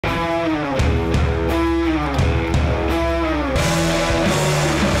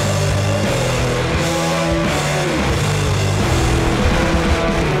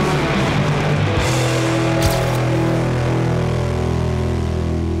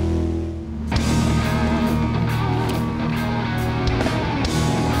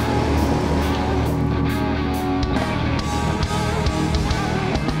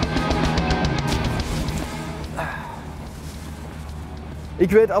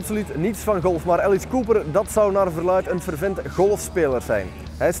Ik weet absoluut niets van golf, maar Alice Cooper, dat zou naar verluidt een fervent golfspeler zijn.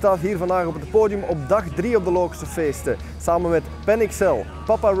 Hij staat hier vandaag op het podium op dag 3 op de Lokerse Feesten, samen met Panic Cell,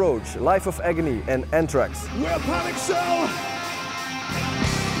 Papa Roach, Life of Agony en Anthrax. We're Panic Cell!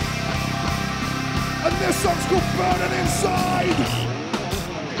 And this song's called Burning Inside!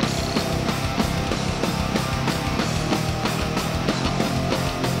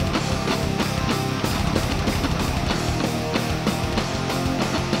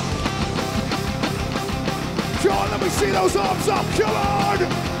 Come on, let me see those arms up, come on!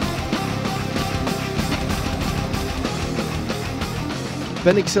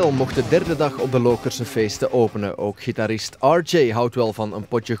 Panic Cell mocht de derde dag op de Lokerse Feesten openen. Ook gitarist RJ houdt wel van een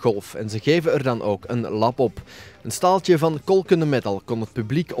potje golf en ze geven er dan ook een lap op. Een staaltje van kolkende metal kon het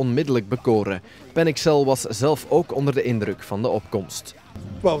publiek onmiddellijk bekoren. Panic Cell was zelf ook onder de indruk van de opkomst.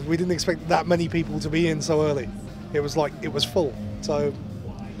 Well, we didn't expect that many people to be in so early. It was full. So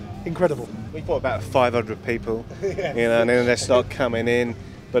incredible. We thought about 500 people, Yeah. you know, and then they start coming in.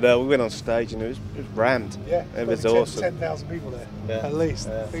 But we went on stage and it was rammed. Yeah, it was 10 awesome. 10,000 people there, Yeah. at least.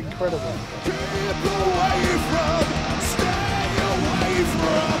 Yeah. Incredible. Keep away from, stay away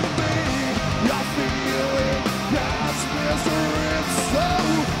from me. I feel it, God's misery, so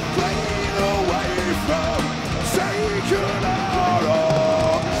clean away from taking out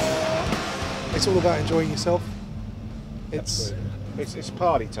all. It's all about enjoying yourself. It's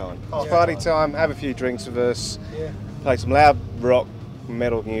party time. It's party time. Have a few drinks with us. Yeah. Play some loud rock,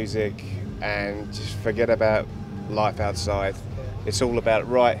 metal music, and just forget about life outside. It's all about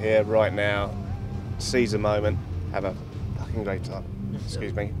right here, right now. Seize a moment. Have a fucking great time.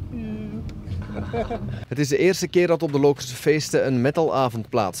 Excuse me. Het is de eerste keer dat op de Lokerse Feesten een metalavond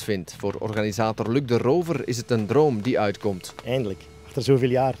plaatsvindt. Voor organisator Luc de Rover is het een droom die uitkomt. Eindelijk, achter zoveel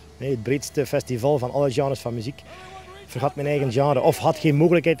jaar. Het breedste festival van alle genres van muziek. Vergat mijn eigen genre, of had geen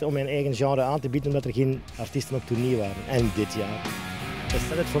mogelijkheid om mijn eigen genre aan te bieden omdat er geen artiesten op tournee waren. En dit jaar. Is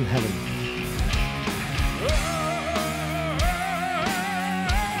dat het from heaven?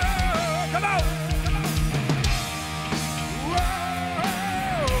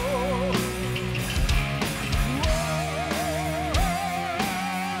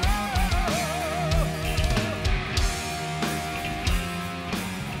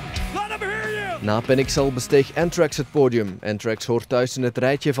 Na Panic Cell besteeg Anthrax het podium. Anthrax hoort thuis in het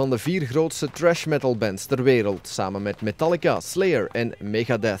rijtje van de 4 grootste thrash metal bands ter wereld, samen met Metallica, Slayer en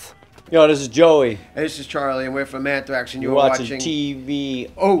Megadeth. Yo, this is Joey. Hey, this is Charlie, and we're from Anthrax, and You're you're watching watching TV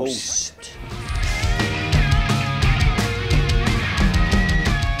OOST.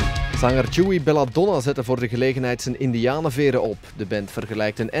 Zanger Joey Belladonna zette voor de gelegenheid zijn indianenveren op. De band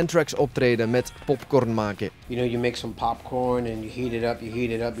vergelijkt een Anthrax optreden met popcorn maken. You know, you make some popcorn and you heat it up, you heat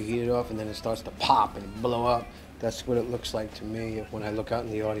it up, you heat it off, and then it starts to pop and blow up. That's what it looks like to me when I look out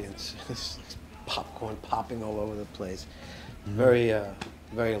in the audience. It's popcorn popping all over the place.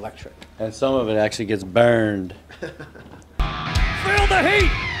 Very electric. And some of it actually gets burned. Feel the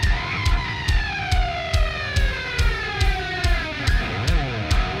heat!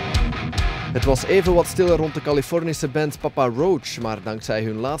 Het was even wat stiller rond de Californische band Papa Roach, maar dankzij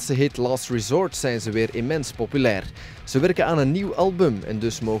hun laatste hit Last Resort zijn ze weer immens populair. Ze werken aan een nieuw album en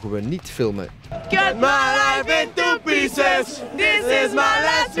dus mogen we niet filmen. Cut my life into pieces, this is my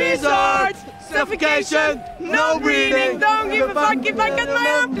last resort. Suffocation, no breathing, don't give a fuck if I cut my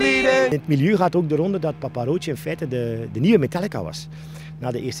own bleeding. In het milieu gaat ook de ronde dat Papa Roach in feite de nieuwe Metallica was.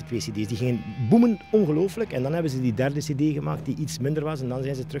 Na de eerste 2 cd's. Die gingen boomen ongelooflijk en dan hebben ze die derde cd gemaakt die iets minder was en dan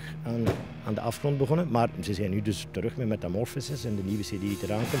zijn ze terug aan de afgrond begonnen. Maar ze zijn nu dus terug met Metamorphosis en de nieuwe cd die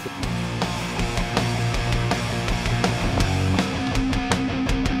eraan komt.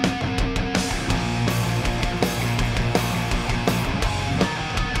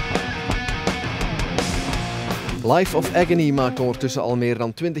 Life of Agony maakt ondertussen al meer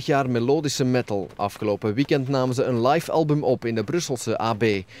dan 20 jaar melodische metal. Afgelopen weekend namen ze een live album op in de Brusselse AB.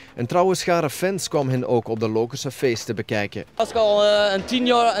 Een trouwe schare fans kwam hen ook op de Lokerse Feesten bekijken. Als ik al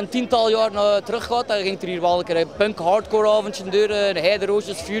een tiental jaar terug ga, dan ging er hier wel een keer een punk-hardcore avondje door, de Heide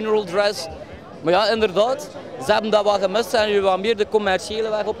Roosjes funeral dress. Maar ja, inderdaad, ze hebben dat wat gemist en nu wat meer de commerciële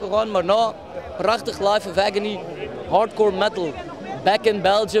weg opgegaan. Maar nou, prachtig Life of Agony, hardcore metal. Back in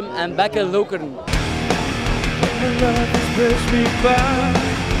Belgium en back in Lokeren. Love has pushed me back,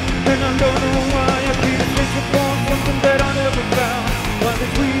 and I don't know why I keep searching for something that I never found. Why the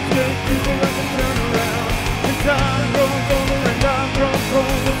sweet people doesn't turn around, and time goes over and I've grown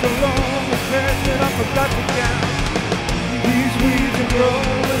cold for so long. It's sad that I forgot to count. These weeds are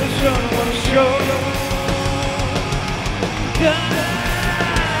growing, and the sun I wanna show you. I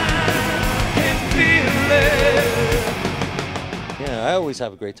can feel it. Yeah, I always always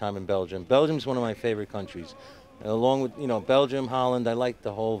have a great time in Belgium. Belgium's one of my favorite countries. And along with, you know, Belgium, Holland, I like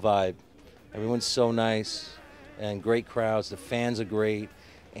the whole vibe. Everyone's so nice and great crowds. The fans are great.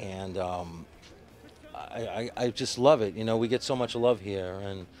 And I just love it. You know, we get so much love here,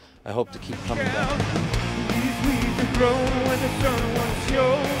 and I hope to keep coming back. These weeds are growing when the sun won't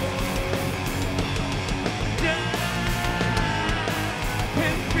show.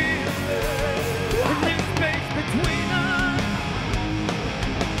 Can feel it in this space between us.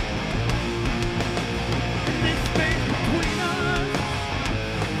 In this space between us.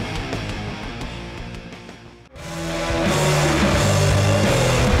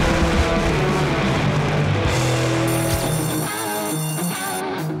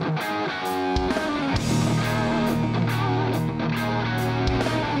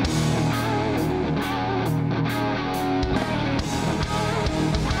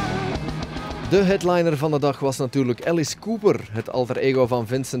 De headliner van de dag was natuurlijk Alice Cooper. Het alter ego van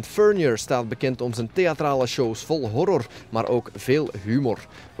Vincent Furnier staat bekend om zijn theatrale shows vol horror, maar ook veel humor.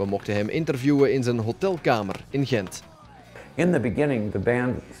 We mochten hem interviewen in zijn hotelkamer in Gent. In the beginning, the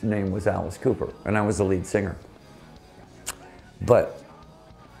band's name was Alice Cooper, and I was the lead singer. But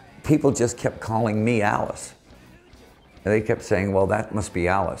people just kept calling me Alice. And they kept saying, well, that must be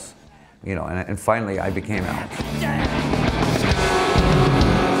Alice. You know, and finally I became Alice.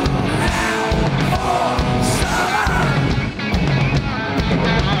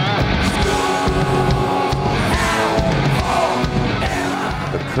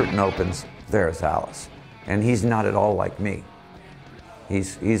 The curtain opens, there's Alice. And he's not at all like me.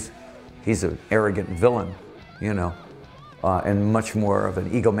 He's an arrogant villain, you know, and much more of an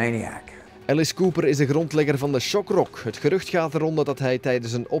egomaniac. Alice Cooper is de grondlegger van de shockrock. Het gerucht gaat er rond dat hij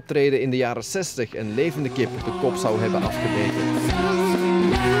tijdens een optreden in de jaren 60 een levende kip de kop zou hebben afgebeten.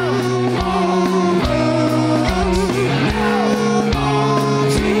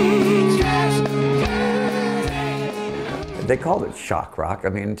 They called it shock rock. I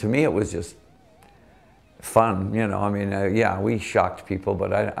mean, to me it was just fun, you know. I mean, yeah, we shocked people,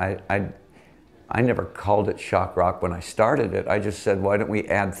 but I never called it shock rock when I started it. I just said, why don't we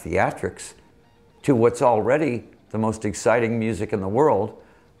add theatrics to what's already the most exciting music in the world?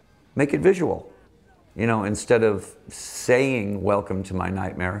 Make it visual. You know, instead of saying, welcome to my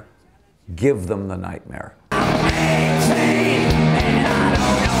nightmare, give them the nightmare.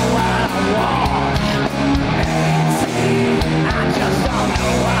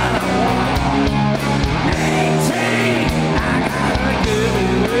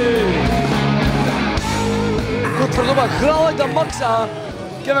 Godverdomme, grauwelijk dat Max aan.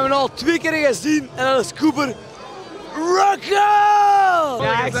 Ik heb hem al 2 keer gezien en dat is Cooper. Rock'n'roll!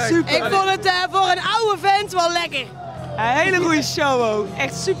 Ja, echt super. Ik vond het voor een oude vent wel lekker. Een hele goede show ook.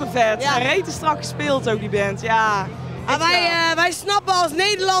 Echt super vet. Ja. Rete strak gespeeld ook die band. Ja. En wij snappen als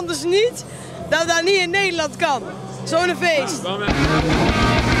Nederlanders niet dat dat niet in Nederland kan. Zo'n feest. I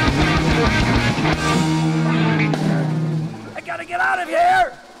gotta get out of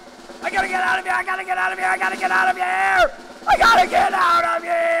here! I gotta get out of here! I gotta get out of here! I gotta get out of here! I gotta get out of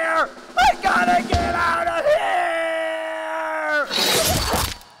here! I gotta get out of here!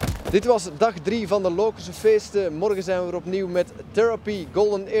 Dit was dag 3 van de Lokerse Feesten. Morgen zijn we er opnieuw met Therapy,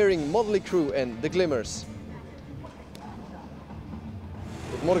 Golden Earring, Motley Crue en The Glimmers.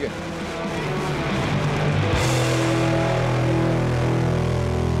 Tot morgen.